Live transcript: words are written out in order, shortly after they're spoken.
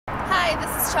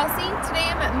Chelsea.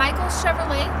 Today I'm at Micheals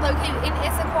Chevrolet, located in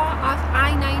Issaquah off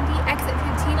I 90 exit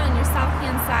 15 on your south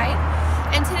hand side.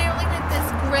 And today we're looking at this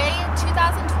gray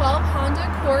 2012 Honda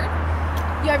Accord.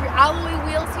 You have your alloy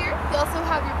wheels here. You also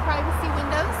have your privacy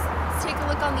windows. Let's take a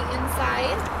look on the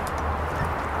inside.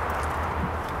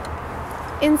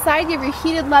 Inside you have your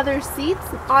heated leather seats,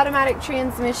 automatic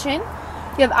transmission.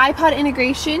 You have iPod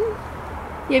integration.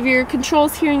 You have your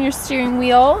controls here in your steering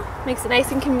wheel. Makes it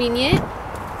nice and convenient.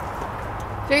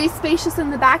 Very spacious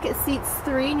in the back. It seats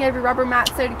 3, and you have your rubber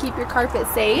mats there to keep your carpet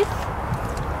safe.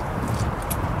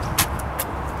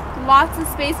 Lots of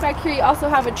space back here. You also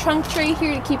have a trunk tray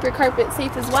here to keep your carpet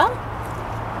safe as well.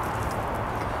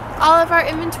 All of our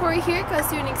inventory here goes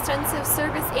through an extensive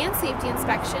service and safety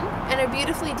inspection and are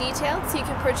beautifully detailed so you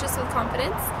can purchase with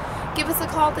confidence. Give us a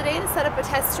call today to set up a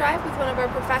test drive with one of our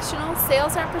professional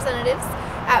sales representatives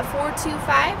at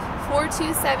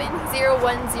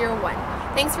 425-427-0101.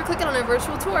 Thanks for clicking on our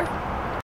virtual tour.